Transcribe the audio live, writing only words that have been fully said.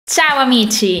Ciao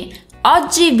amici!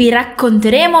 Oggi vi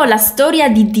racconteremo la storia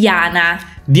di Diana.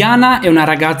 Diana è una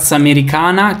ragazza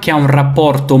americana che ha un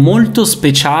rapporto molto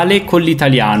speciale con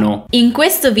l'italiano. In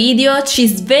questo video ci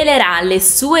svelerà le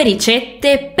sue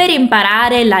ricette per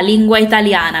imparare la lingua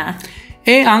italiana.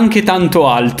 E anche tanto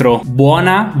altro.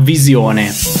 Buona visione!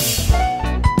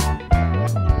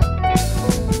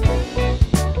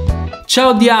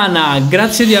 Ciao Diana,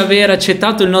 grazie di aver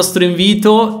accettato il nostro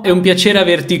invito, è un piacere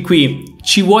averti qui.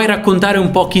 Ci vuoi raccontare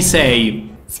un po' chi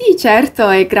sei? Sì, certo,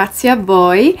 e grazie a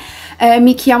voi.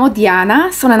 Mi chiamo Diana,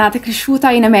 sono nata e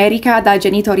cresciuta in America da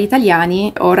genitori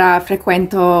italiani. Ora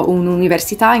frequento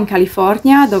un'università in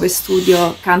California dove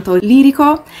studio canto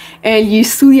lirico e gli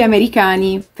studi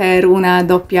americani per una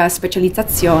doppia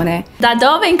specializzazione. Da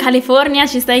dove in California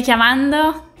ci stai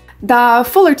chiamando? Da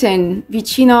Fullerton,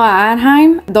 vicino a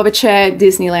Anaheim, dove c'è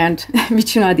Disneyland,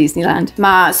 vicino a Disneyland,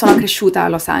 ma sono cresciuta a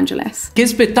Los Angeles. Che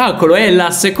spettacolo, è la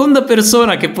seconda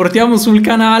persona che portiamo sul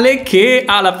canale che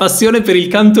ha la passione per il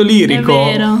canto lirico.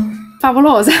 È vero.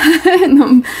 Favolosa,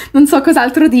 non so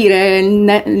cos'altro dire,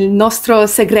 il nostro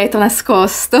segreto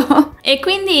nascosto. E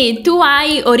quindi tu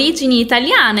hai origini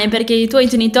italiane perché i tuoi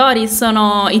genitori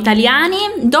sono italiani.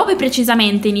 Dove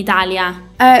precisamente in Italia?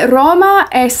 Roma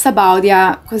e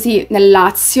Sabaudia, così nel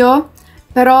Lazio,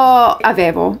 però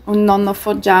avevo un nonno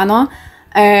foggiano,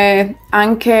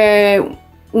 anche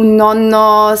un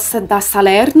nonno da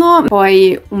Salerno,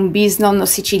 poi un bisnonno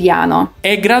siciliano.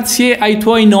 È grazie ai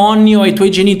tuoi nonni o ai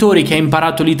tuoi genitori che hai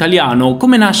imparato l'italiano?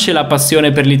 Come nasce la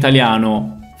passione per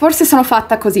l'italiano? Forse sono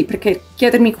fatta così, perché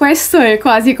chiedermi questo è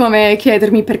quasi come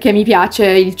chiedermi perché mi piace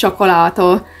il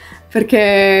cioccolato,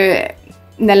 perché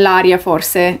nell'aria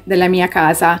forse della mia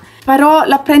casa. Però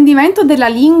l'apprendimento della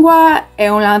lingua è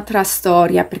un'altra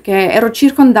storia, perché ero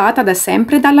circondata da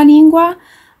sempre dalla lingua.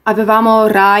 Avevamo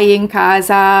Rai in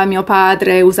casa, mio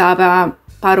padre usava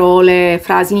parole,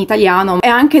 frasi in italiano e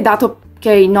anche dato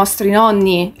che i nostri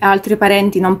nonni e altri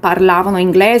parenti non parlavano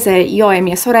inglese, io e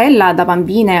mia sorella da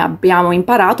bambine abbiamo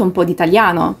imparato un po' di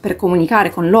italiano per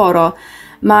comunicare con loro,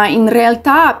 ma in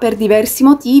realtà per diversi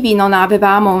motivi non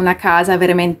avevamo una casa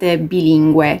veramente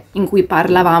bilingue in cui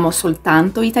parlavamo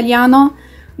soltanto italiano,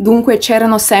 dunque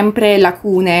c'erano sempre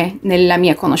lacune nella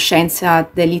mia conoscenza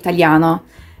dell'italiano,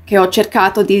 che ho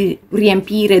cercato di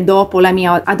riempire dopo la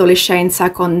mia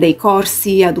adolescenza con dei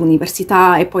corsi ad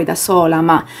università e poi da sola,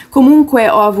 ma comunque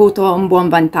ho avuto un buon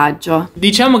vantaggio.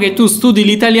 Diciamo che tu studi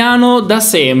l'italiano da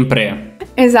sempre.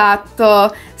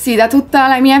 Esatto, sì, da tutta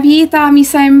la mia vita mi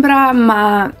sembra,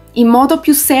 ma in modo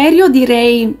più serio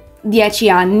direi 10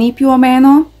 anni più o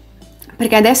meno,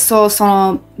 perché adesso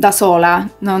sono da sola,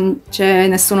 non c'è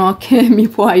nessuno che mi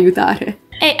può aiutare.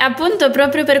 E appunto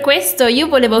proprio per questo io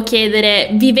volevo chiedere,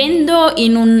 vivendo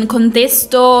in un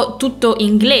contesto tutto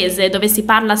inglese, dove si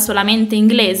parla solamente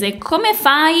inglese, come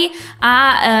fai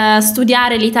a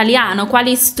studiare l'italiano?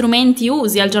 Quali strumenti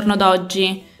usi al giorno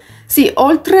d'oggi? Sì,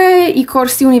 oltre i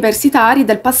corsi universitari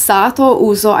del passato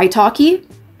uso italki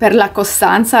per la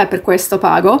costanza e per questo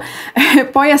pago.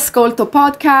 Poi ascolto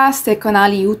podcast e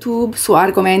canali YouTube su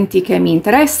argomenti che mi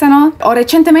interessano. Ho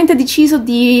recentemente deciso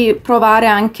di provare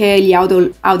anche gli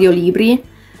audiolibri,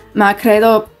 ma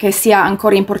credo che sia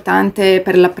ancora importante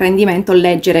per l'apprendimento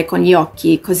leggere con gli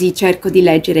occhi, così cerco di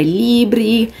leggere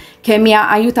libri che mi ha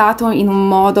aiutato in un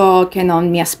modo che non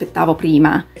mi aspettavo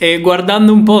prima. E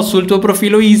guardando un po' sul tuo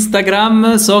profilo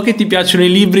Instagram so che ti piacciono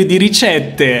i libri di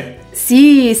ricette.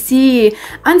 Sì,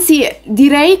 anzi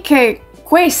direi che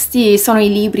questi sono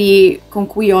i libri con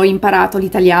cui ho imparato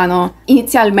l'italiano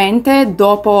inizialmente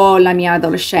dopo la mia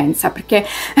adolescenza, perché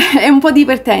è un po'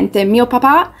 divertente. Mio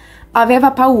papà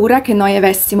aveva paura che noi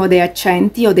avessimo dei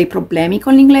accenti o dei problemi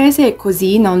con l'inglese e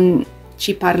così non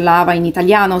ci parlava in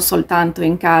italiano soltanto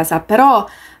in casa, però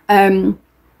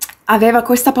aveva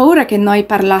questa paura che noi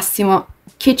parlassimo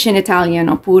kitchen Italian,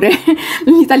 oppure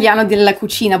l'italiano della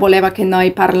cucina, voleva che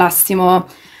noi parlassimo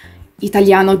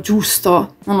italiano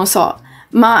giusto, non lo so,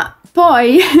 ma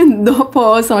poi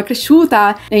dopo sono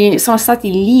cresciuta e sono stati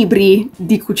i libri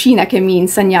di cucina che mi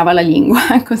insegnava la lingua,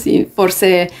 così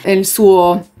forse è il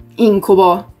suo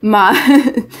incubo, ma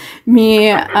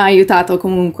mi ha aiutato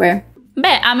comunque.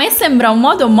 Beh, a me sembra un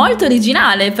modo molto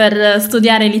originale per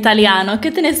studiare l'italiano,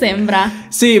 che te ne sembra?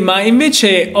 Sì, ma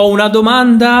invece ho una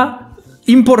domanda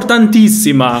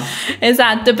importantissima.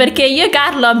 Esatto, perché io e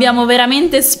Carlo abbiamo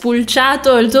veramente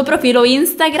spulciato il tuo profilo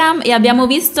Instagram e abbiamo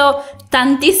visto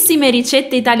tantissime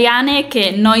ricette italiane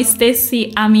che noi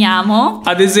stessi amiamo.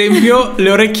 Ad esempio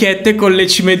le orecchiette con le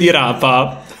cime di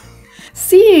rapa.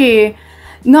 Sì,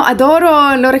 No,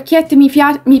 adoro le orecchiette, mi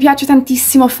piace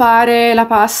tantissimo fare la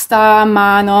pasta a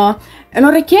mano. Le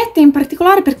orecchiette in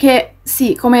particolare perché,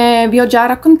 sì, come vi ho già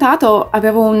raccontato,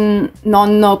 avevo un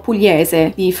nonno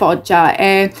pugliese di Foggia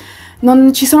e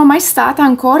non ci sono mai stata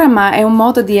ancora, ma è un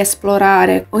modo di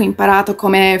esplorare. Ho imparato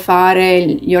come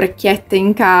fare le orecchiette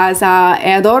in casa e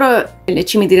adoro le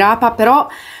cime di rapa, però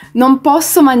non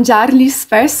posso mangiarli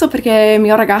spesso perché al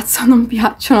mio ragazzo non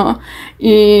piacciono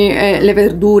le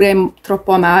verdure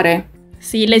troppo amare.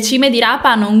 Sì, le cime di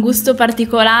rapa hanno un gusto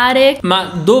particolare.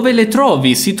 Ma dove le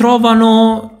trovi? Si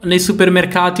trovano nei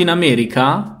supermercati in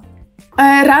America?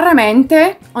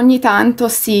 Raramente, ogni tanto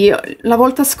sì. La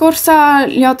volta scorsa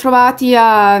li ho trovati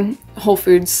a Whole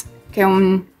Foods, che è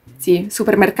un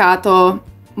supermercato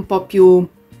un po' più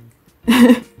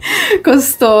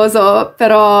costoso,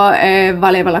 però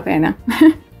valeva la pena.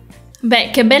 Beh,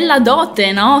 che bella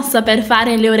dote, no? Saper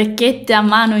fare le orecchiette a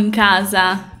mano in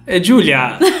casa.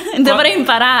 Giulia, Dovrei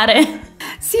imparare.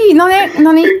 Sì, non è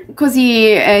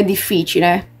così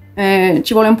difficile.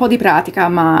 Ci vuole un po' di pratica,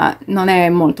 ma non è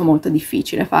molto molto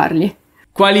difficile farli.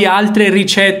 quali altre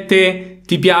ricette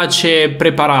ti piace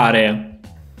preparare?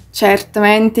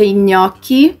 Certamente i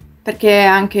gnocchi, perché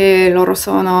anche loro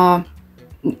sono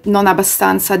non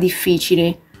abbastanza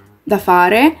difficili da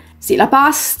fare. Sì, la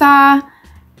pasta,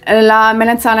 la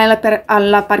melanzana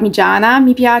alla parmigiana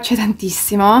mi piace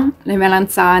tantissimo, le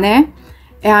melanzane,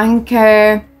 e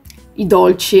anche i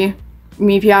dolci.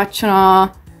 Mi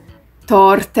piacciono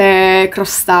torte,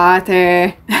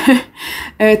 crostate,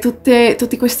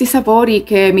 tutti questi sapori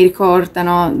che mi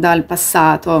ricordano dal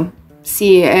passato.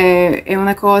 Sì, è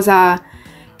una cosa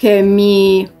che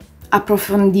mi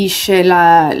approfondisce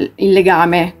il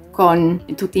legame con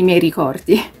tutti i miei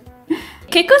ricordi.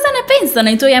 Che cosa ne pensano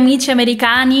i tuoi amici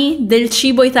americani del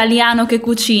cibo italiano che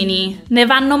cucini? Ne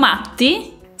vanno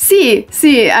matti? Sì,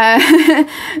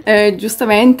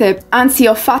 giustamente. Anzi,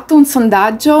 ho fatto un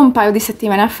sondaggio un paio di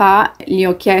settimane fa, gli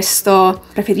ho chiesto: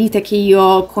 preferite che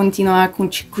io continui a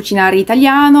cucinare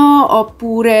italiano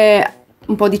oppure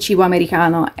un po' di cibo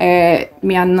americano? E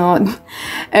mi hanno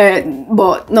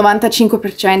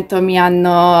 95% mi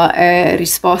hanno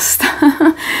risposto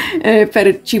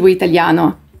per cibo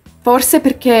italiano. Forse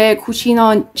perché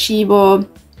cucino cibo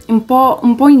un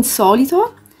po'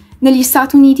 insolito negli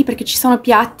Stati Uniti, perché ci sono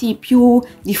piatti più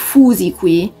diffusi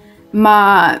qui,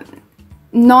 ma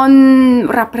non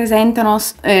rappresentano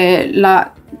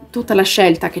tutta la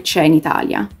scelta che c'è in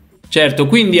Italia. Certo,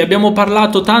 quindi abbiamo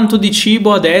parlato tanto di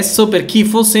cibo adesso. Per chi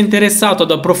fosse interessato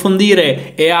ad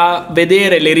approfondire e a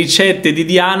vedere le ricette di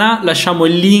Diana, lasciamo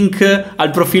il link al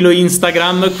profilo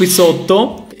Instagram qui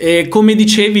sotto. E come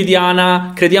dicevi,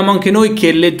 Diana, crediamo anche noi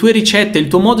che le tue ricette, il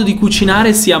tuo modo di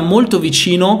cucinare sia molto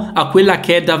vicino a quella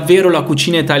che è davvero la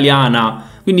cucina italiana.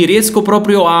 Quindi riesco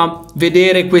proprio a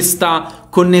vedere questa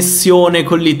connessione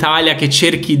con l'Italia che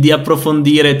cerchi di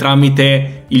approfondire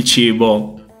tramite il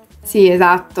cibo. Sì,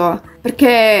 esatto,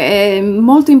 perché è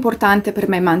molto importante per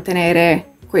me mantenere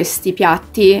questi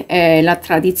piatti, la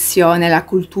tradizione, la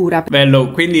cultura.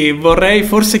 Bello, quindi vorrei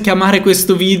forse chiamare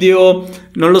questo video,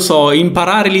 non lo so,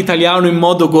 imparare l'italiano in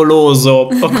modo goloso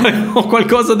o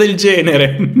qualcosa del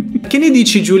genere. Che ne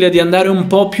dici, Giulia, di andare un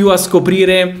po' più a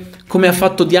scoprire come ha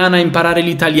fatto Diana a imparare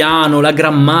l'italiano, la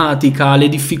grammatica, le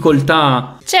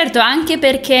difficoltà? Certo, anche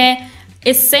perché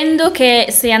essendo che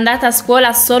sei andata a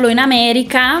scuola solo in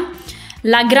America,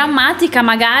 la grammatica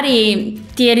magari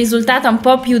ti è risultata un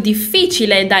po' più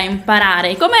difficile da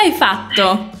imparare. Come hai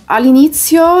fatto?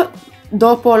 All'inizio,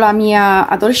 dopo la mia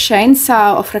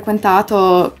adolescenza, ho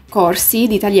frequentato corsi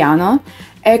di italiano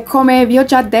e, come vi ho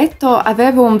già detto,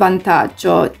 avevo un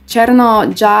vantaggio.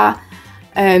 C'erano già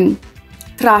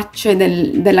tracce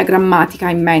della grammatica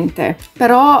in mente,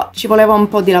 però ci voleva un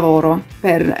po' di lavoro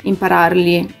per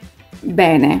impararli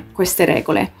bene queste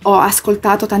regole. Ho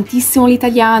ascoltato tantissimo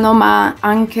l'italiano, ma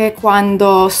anche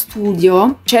quando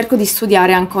studio cerco di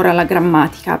studiare ancora la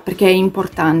grammatica, perché è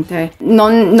importante.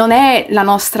 Non è la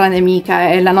nostra nemica,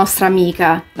 è la nostra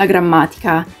amica, la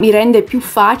grammatica. Mi rende più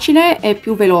facile e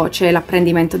più veloce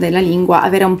l'apprendimento della lingua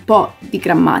avere un po' di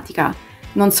grammatica,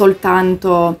 non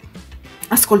soltanto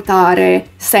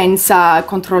ascoltare senza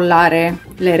controllare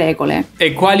le regole.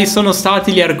 E quali sono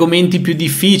stati gli argomenti più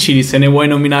difficili, se ne vuoi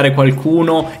nominare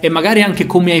qualcuno, e magari anche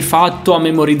come hai fatto a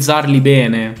memorizzarli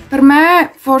bene? Per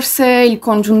me forse il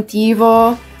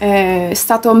congiuntivo è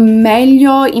stato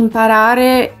meglio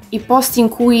imparare i posti in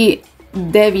cui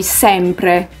devi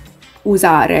sempre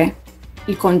usare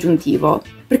il congiuntivo,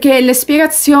 perché le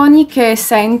spiegazioni che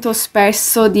sento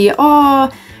spesso di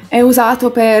è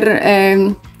usato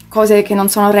per cose che non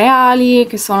sono reali,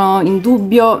 che sono in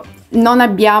dubbio, non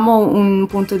abbiamo un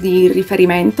punto di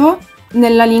riferimento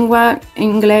nella lingua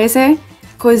inglese,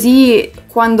 così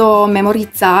quando ho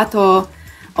memorizzato,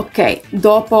 ok,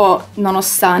 dopo,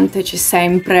 nonostante c'è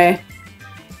sempre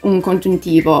un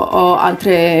congiuntivo o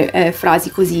altre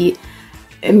frasi così,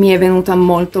 mi è venuta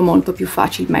molto molto più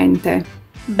facilmente.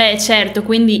 Beh, certo,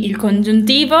 quindi il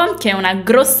congiuntivo, che è una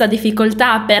grossa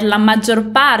difficoltà per la maggior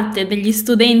parte degli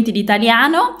studenti di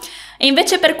italiano, e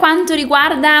invece per quanto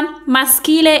riguarda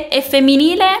maschile e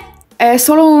femminile? È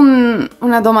solo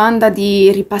una domanda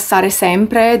di ripassare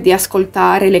sempre, di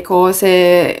ascoltare le cose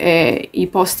e i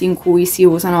posti in cui si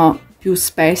usano più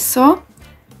spesso.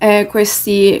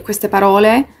 Queste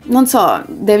parole, non so,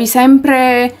 devi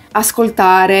sempre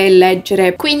ascoltare e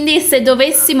leggere. Quindi se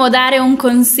dovessimo dare un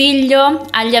consiglio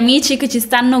agli amici che ci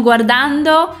stanno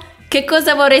guardando, che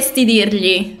cosa vorresti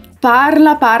dirgli?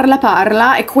 Parla, parla,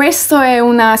 parla, e questo è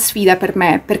una sfida per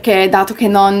me, perché dato che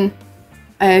non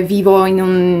vivo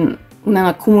in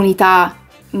una comunità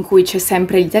in cui c'è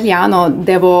sempre l'italiano,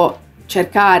 devo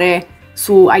cercare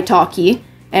su italki.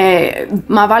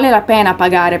 Ma vale la pena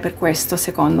pagare per questo,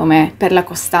 secondo me, per la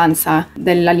costanza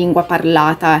della lingua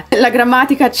parlata. La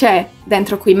grammatica c'è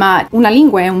dentro qui, ma una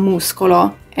lingua è un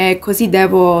muscolo e così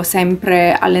devo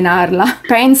sempre allenarla.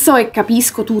 Penso e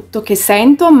capisco tutto che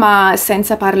sento, ma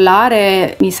senza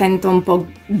parlare mi sento un po'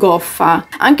 goffa.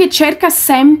 Anche cerca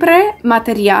sempre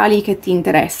materiali che ti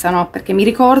interessano, perché mi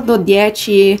ricordo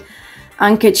 10...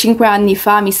 Anche 5 anni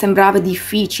fa mi sembrava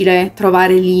difficile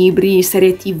trovare libri,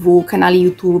 serie TV, canali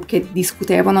YouTube che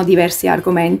discutevano diversi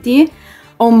argomenti.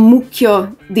 Ho un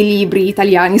mucchio di libri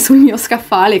italiani sul mio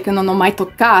scaffale che non ho mai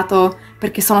toccato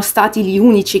perché sono stati gli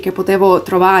unici che potevo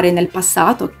trovare nel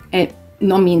passato e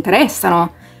non mi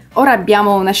interessano. Ora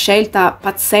abbiamo una scelta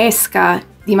pazzesca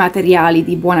di materiali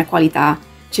di buona qualità.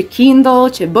 C'è Kindle,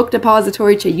 c'è Book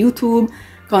Depository, c'è YouTube,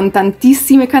 con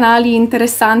tantissimi canali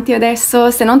interessanti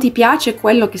adesso. Se non ti piace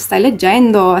quello che stai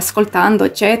leggendo, ascoltando,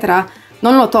 eccetera,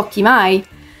 non lo tocchi mai.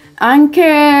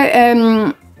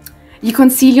 Anche gli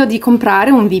consiglio di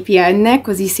comprare un VPN,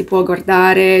 così si può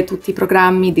guardare tutti i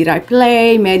programmi di Rai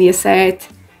Play, Mediaset,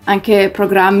 anche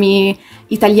programmi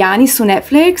italiani su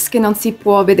Netflix che non si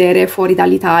può vedere fuori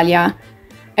dall'Italia.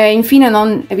 E infine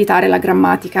non evitare la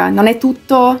grammatica. Non è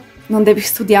tutto... Non devi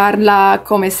studiarla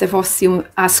come se fossi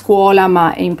a scuola,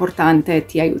 ma è importante,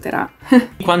 ti aiuterà.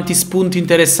 Quanti spunti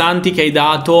interessanti che hai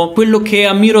dato. Quello che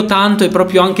ammiro tanto è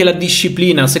proprio anche la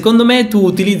disciplina. Secondo me tu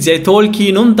utilizzi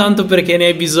italki non tanto perché ne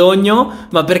hai bisogno,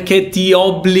 ma perché ti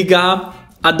obbliga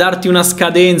a darti una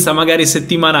scadenza magari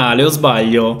settimanale, o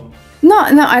sbaglio? No,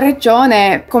 hai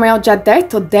ragione. Come ho già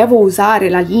detto, devo usare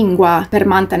la lingua per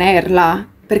mantenerla.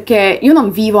 Perché io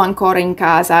non vivo ancora in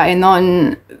casa e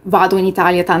non vado in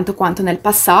Italia tanto quanto nel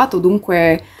passato,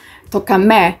 dunque tocca a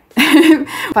me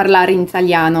parlare in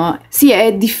italiano. Sì,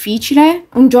 è difficile.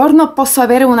 Un giorno posso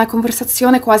avere una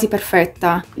conversazione quasi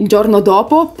perfetta. Il giorno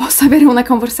dopo posso avere una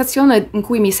conversazione in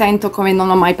cui mi sento come non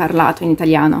ho mai parlato in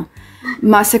italiano.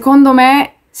 Ma secondo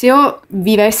me, se io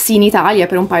vivessi in Italia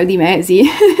per un paio di mesi,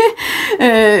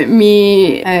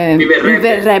 mi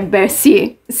verrebbe.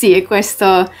 Sì, è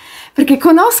questo... Perché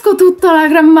conosco tutta la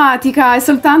grammatica, è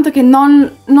soltanto che non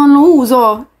lo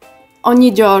uso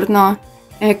ogni giorno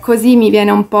e così mi viene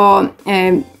un po'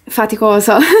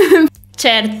 faticoso.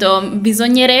 Certo,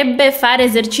 bisognerebbe fare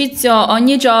esercizio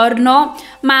ogni giorno,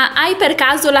 ma hai per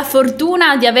caso la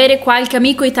fortuna di avere qualche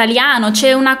amico italiano?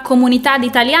 C'è una comunità di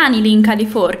italiani lì in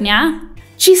California?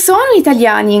 Ci sono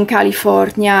italiani in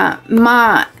California,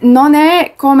 ma non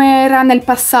è come era nel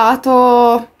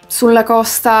passato... sulla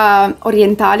costa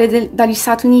orientale dagli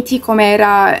Stati Uniti,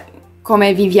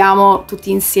 come viviamo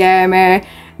tutti insieme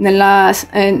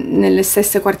nelle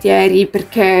stesse quartieri,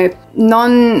 perché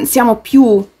non siamo più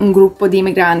un gruppo di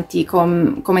immigranti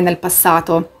come nel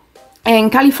passato. E in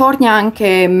California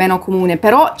anche meno comune,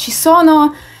 però ci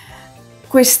sono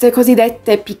queste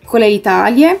cosiddette piccole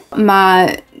Italie, ma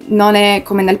non è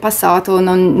come nel passato,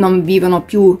 non vivono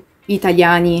più gli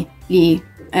italiani lì.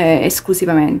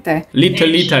 Esclusivamente.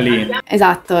 Little Italy.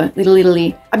 Esatto, Little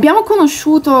Italy. Abbiamo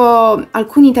conosciuto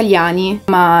alcuni italiani,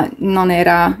 ma non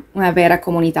era una vera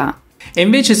comunità. E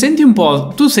invece senti un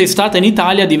po', tu sei stata in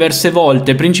Italia diverse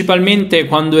volte, principalmente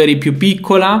quando eri più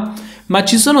piccola, ma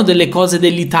ci sono delle cose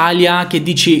dell'Italia che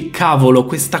dici, cavolo,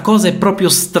 questa cosa è proprio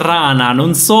strana,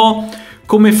 non so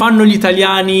come fanno gli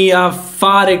italiani a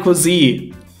fare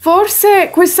così.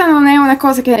 Forse questa non è una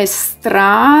cosa che è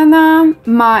strana,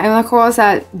 ma è una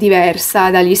cosa diversa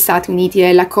dagli Stati Uniti,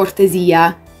 è la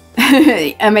cortesia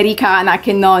americana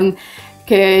che non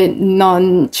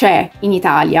c'è in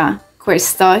Italia.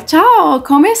 Questo, ciao,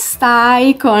 come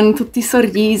stai? Con tutti i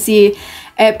sorrisi.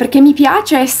 perché mi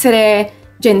piace essere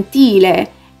gentile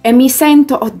e mi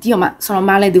sento, oddio, ma sono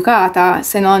maleducata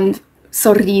se non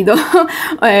sorrido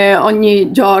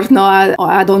ogni giorno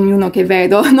ad ognuno che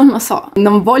vedo, non lo so.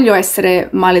 Non voglio essere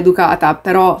maleducata,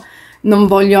 però non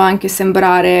voglio anche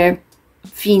sembrare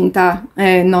finta,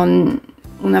 non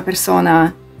una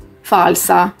persona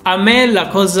falsa. A me la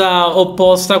cosa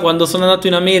opposta, quando sono andato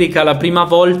in America la prima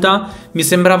volta, mi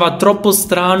sembrava troppo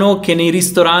strano che nei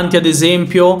ristoranti, ad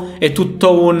esempio, è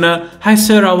tutto un "Hi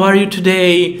sir, how are you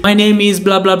today? My name is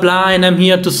bla bla bla and I'm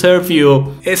here to serve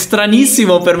you". È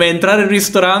stranissimo per me entrare in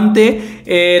ristorante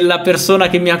e la persona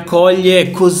che mi accoglie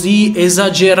è così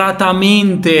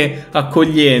esageratamente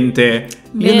accogliente.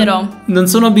 Vero. Io non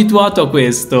sono abituato a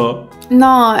questo.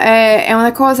 No, è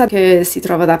una cosa che si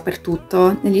trova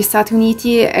dappertutto negli Stati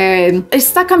Uniti e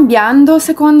sta cambiando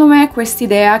secondo me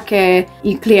quest'idea che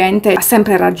il cliente ha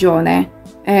sempre ragione.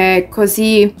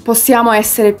 Così possiamo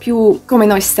essere più come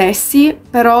noi stessi,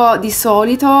 però di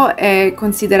solito è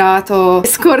considerato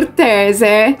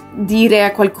scortese dire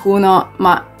a qualcuno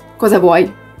 "ma cosa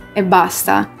vuoi?" e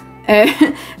basta,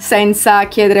 senza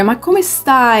chiedere "ma come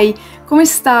stai? Come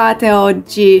state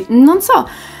oggi?" Non so.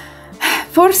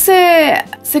 Forse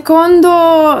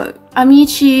secondo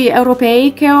amici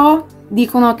europei che ho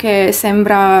dicono che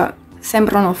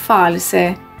sembrano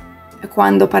false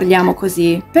quando parliamo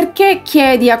così. Perché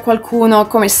chiedi a qualcuno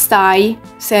come stai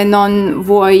se non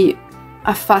vuoi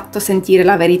affatto sentire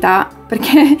la verità?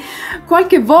 Perché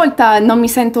qualche volta non mi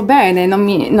sento bene, non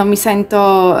mi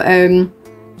sento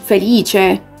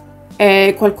felice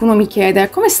e qualcuno mi chiede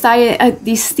come stai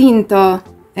distinto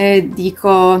e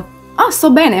dico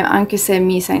sto bene, anche se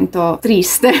mi sento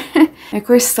triste. E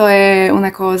questo è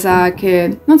una cosa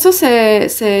che non so se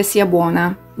sia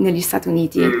buona negli Stati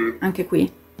Uniti, anche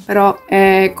qui, però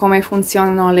è come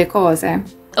funzionano le cose.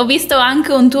 Ho visto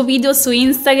anche un tuo video su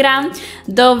Instagram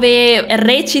dove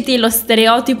reciti lo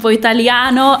stereotipo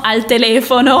italiano al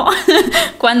telefono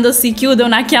quando si chiude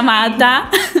una chiamata.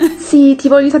 Sì, ti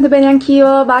voglio tanto bene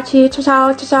anch'io, baci, ciao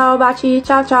ciao, ciao ciao, baci,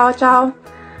 ciao ciao ciao.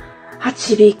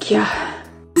 Accipicchia.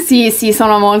 Sì,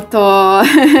 sono molto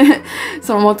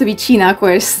vicina a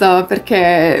questo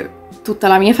perché tutta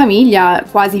la mia famiglia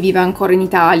quasi vive ancora in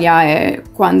Italia e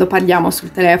quando parliamo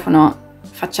sul telefono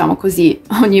facciamo così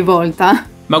ogni volta.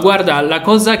 Ma guarda, la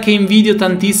cosa che invidio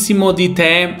tantissimo di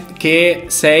te, che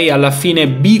sei alla fine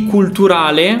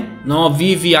biculturale, no?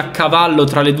 Vivi a cavallo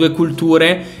tra le due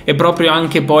culture, è proprio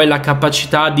anche poi la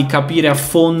capacità di capire a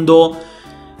fondo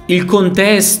il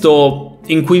contesto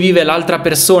in cui vive l'altra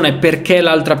persona e perché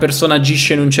l'altra persona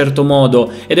agisce in un certo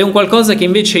modo, ed è un qualcosa che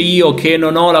invece io, che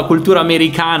non ho la cultura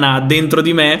americana dentro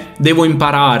di me, devo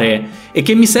imparare e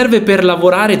che mi serve per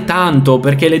lavorare tanto,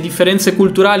 perché le differenze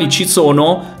culturali ci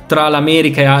sono tra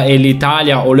l'America e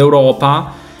l'Italia o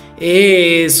l'Europa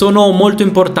e sono molto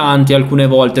importanti alcune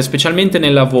volte, specialmente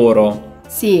nel lavoro.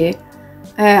 Sì,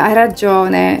 hai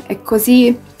ragione, è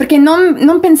così, perché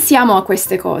non pensiamo a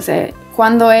queste cose.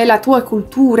 Quando è la tua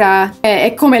cultura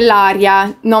è come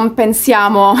l'aria, non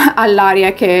pensiamo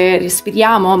all'aria che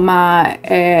respiriamo, ma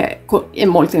è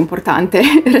molto importante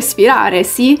respirare,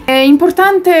 sì. È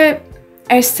importante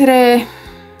essere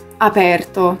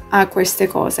aperto a queste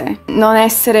cose, non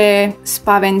essere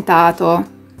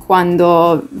spaventato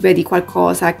quando vedi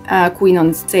qualcosa a cui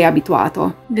non sei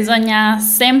abituato. Bisogna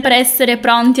sempre essere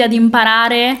pronti ad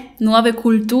imparare nuove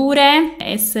culture,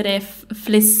 essere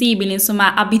flessibili,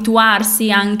 insomma,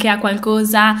 abituarsi anche a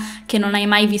qualcosa che non hai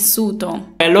mai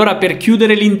vissuto. E allora, per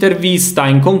chiudere l'intervista,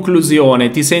 in conclusione,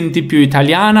 ti senti più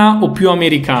italiana o più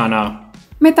americana?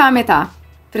 Metà a metà,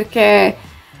 perché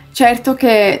certo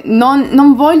che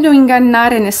non voglio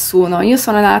ingannare nessuno. Io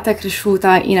sono nata e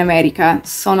cresciuta in America,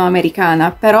 sono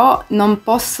americana, però non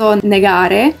posso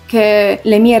negare che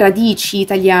le mie radici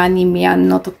italiane mi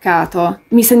hanno toccato.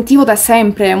 Mi sentivo da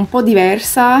sempre un po'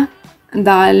 diversa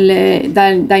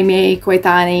dai miei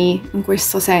coetanei in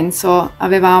questo senso.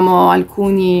 Avevamo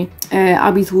alcune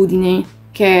abitudini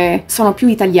che sono più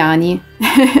italiani,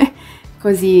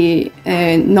 così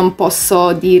non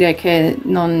posso dire che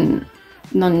non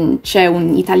c'è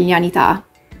un'italianità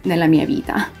nella mia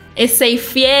vita. E sei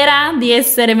fiera di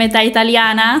essere metà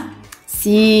italiana?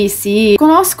 Sì.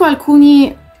 Conosco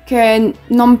alcuni che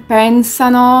non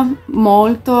pensano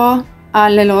molto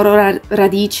alle loro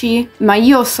radici, ma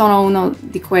io sono uno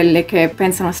di quelle che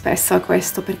pensano spesso a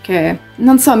questo perché,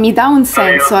 non so, mi dà un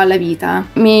senso alla vita,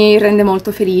 mi rende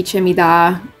molto felice, mi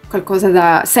dà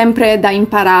qualcosa sempre da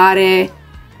imparare,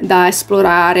 da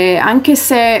esplorare, anche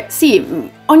se sì,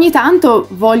 ogni tanto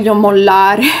voglio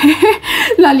mollare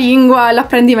la lingua,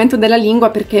 l'apprendimento della lingua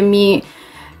perché mi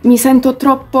sento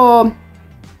troppo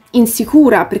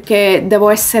insicura perché devo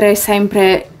essere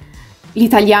sempre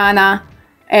l'italiana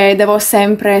e devo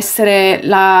sempre essere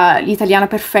l'italiana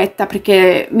perfetta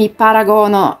perché mi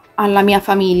paragono alla mia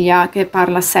famiglia che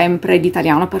parla sempre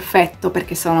l'italiano perfetto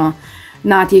perché sono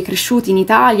nati e cresciuti in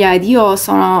Italia ed io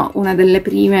sono una delle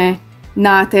prime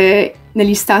nate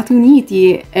negli Stati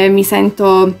Uniti e mi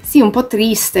sento sì un po'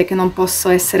 triste che non posso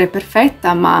essere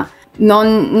perfetta, ma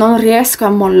non riesco a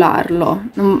mollarlo,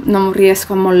 non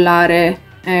riesco a mollare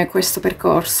questo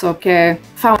percorso che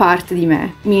fa parte di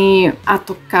me, mi ha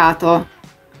toccato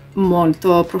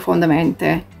molto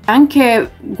profondamente.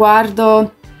 Anche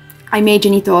guardo ai miei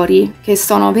genitori che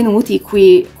sono venuti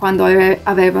qui quando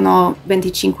avevano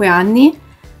 25 anni,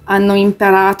 hanno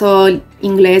imparato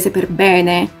inglese per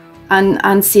bene,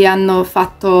 anzi hanno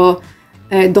fatto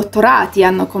dottorati,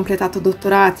 hanno completato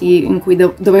dottorati in cui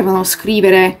dovevano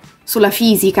scrivere sulla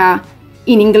fisica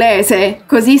in inglese,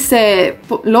 così se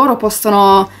loro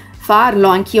possono farlo,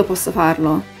 anch'io posso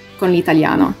farlo con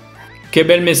l'italiano. Che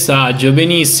bel messaggio,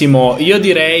 benissimo. Io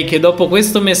direi che dopo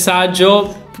questo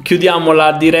messaggio chiudiamo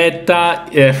la diretta.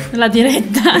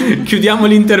 Chiudiamo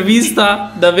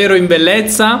l'intervista davvero in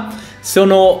bellezza.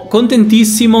 Sono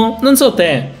contentissimo, non so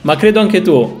te, ma credo anche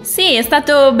tu. Sì, è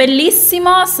stato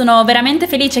bellissimo, sono veramente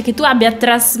felice che tu abbia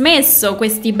trasmesso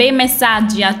questi bei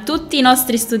messaggi a tutti i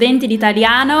nostri studenti di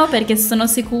italiano perché sono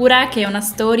sicura che è una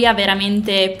storia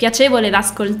veramente piacevole da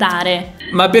ascoltare.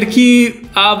 Ma per chi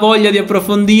ha voglia di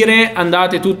approfondire,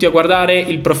 andate tutti a guardare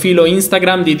il profilo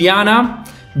Instagram di Diana,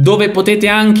 dove potete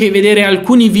anche vedere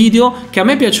alcuni video che a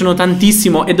me piacciono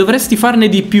tantissimo e dovresti farne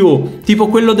di più, tipo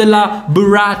quello della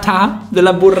burrata.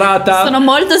 Sono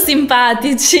molto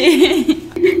simpatici.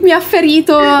 Mi ha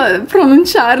ferito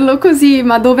pronunciarlo così,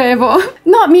 ma dovevo.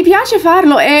 No, mi piace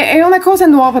farlo, è una cosa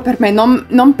nuova per me.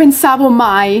 Non pensavo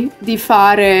mai di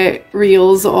fare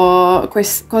reels o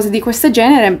cose di questo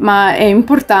genere, ma è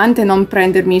importante non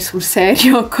prendermi sul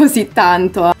serio così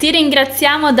tanto. Ti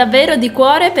ringraziamo davvero di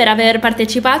cuore per aver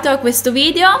partecipato a questo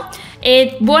video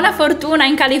e buona fortuna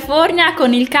in California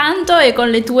con il canto e con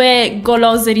le tue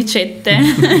golose ricette.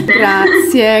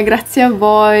 Grazie a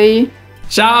voi.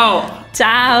 Ciao!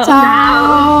 Ciao! Ciao!